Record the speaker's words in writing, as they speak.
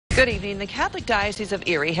Good evening. The Catholic Diocese of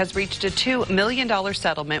Erie has reached a $2 million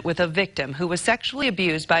settlement with a victim who was sexually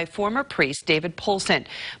abused by former priest David Polson.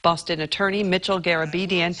 Boston attorney Mitchell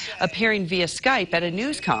Garabedian appearing via Skype at a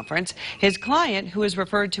news conference. His client, who is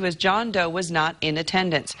referred to as John Doe, was not in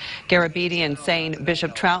attendance. Garabedian saying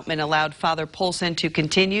Bishop Troutman allowed Father Polson to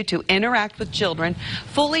continue to interact with children,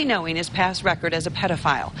 fully knowing his past record as a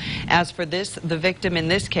pedophile. As for the victim in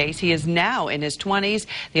this case, he is now in his 20s.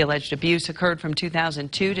 The alleged abuse occurred from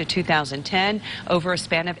 2002 to 2010 over a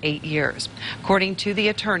span of 8 years. According to the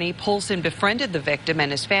attorney, Polson befriended the victim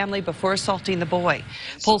and his family before assaulting the boy.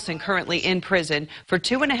 Polson currently in prison for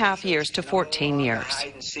 2.5 years to 14 years.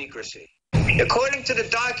 According to the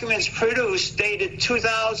documents produced dated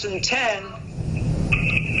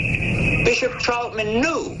 2010, Bishop Troutman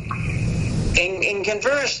knew and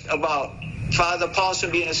conversed about Father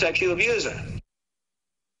Polson being a sexual abuser.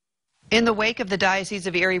 In the wake of the Diocese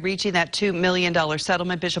of Erie reaching that $2 million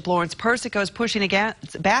settlement, Bishop Lawrence Persico is pushing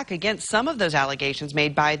back against some of those allegations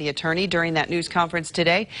made by the attorney during that news conference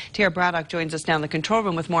today. Tiara Braddock joins us now in the control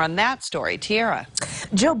room with more on that story. Tiara.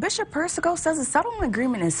 Jill, Bishop Persico says the settlement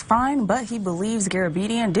agreement is fine, but he believes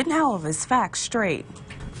Garabedian didn't have all of his facts straight.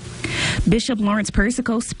 Bishop Lawrence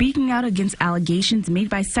Persico speaking out against allegations made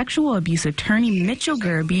by sexual abuse attorney Mitchell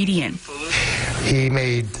Garabedian. He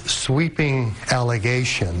made sweeping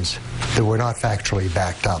allegations that were not factually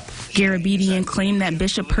backed up. Garabedian claimed that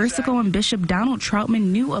Bishop Persico and Bishop Donald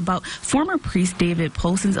Troutman knew about former priest David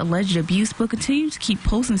Polson's alleged abuse, but continued to keep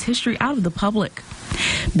Polson's history out of the public.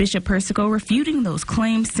 Bishop Persico refuting those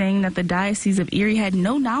claims, saying that the Diocese of Erie had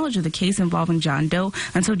no knowledge of the case involving John Doe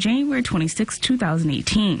until January 26,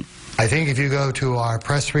 2018. I think if you go to our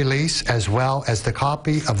press release as well as the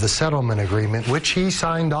copy of the settlement agreement, which he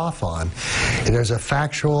signed off on, there's a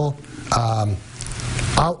factual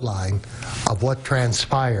outline of what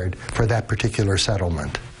transpired for that particular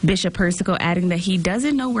settlement. Bishop Persico adding that he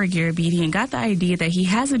doesn't know where Garabedian got the idea that he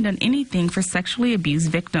hasn't done anything for sexually abused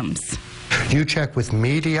victims. You check with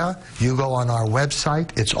media, you go on our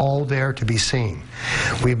website, it's all there to be seen.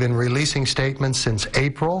 We've been releasing statements since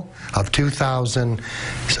April of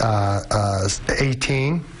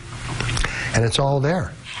 2018, and it's all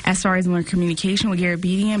there. As far as more communication with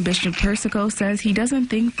Garabedian, Bishop Persico says he doesn't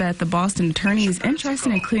think that the Boston attorney is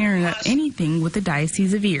interested in clearing up anything with the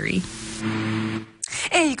Diocese of Erie.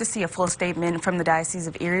 And you can see a full statement from the Diocese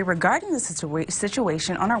of Erie regarding the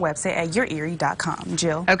situation on our website at YourErie.com.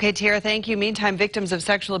 Jill. Okay, Tara, thank you. Meantime, victims of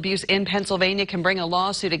sexual abuse in Pennsylvania can bring a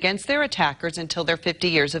lawsuit against their attackers until they're 50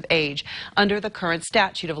 years of age under the current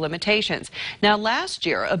statute of limitations. Now, last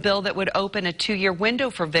year, a bill that would open a 2-year window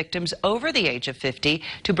for victims over the age of 50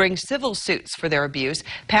 to bring civil suits for their abuse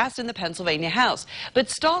passed in the Pennsylvania House, but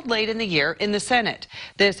stalled late in the year in the Senate.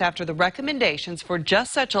 This after the recommendations for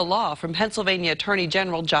just such a law from Pennsylvania Attorney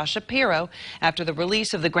General Josh Shapiro after the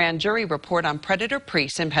release of the grand jury report on predator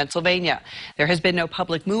priests in Pennsylvania. There has been no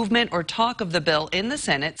public movement or talk of the bill in the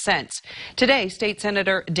Senate since. Today, State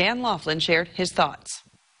Senator Dan Laughlin shared his thoughts.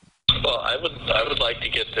 Well, I would like to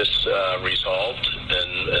get this resolved,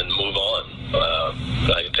 and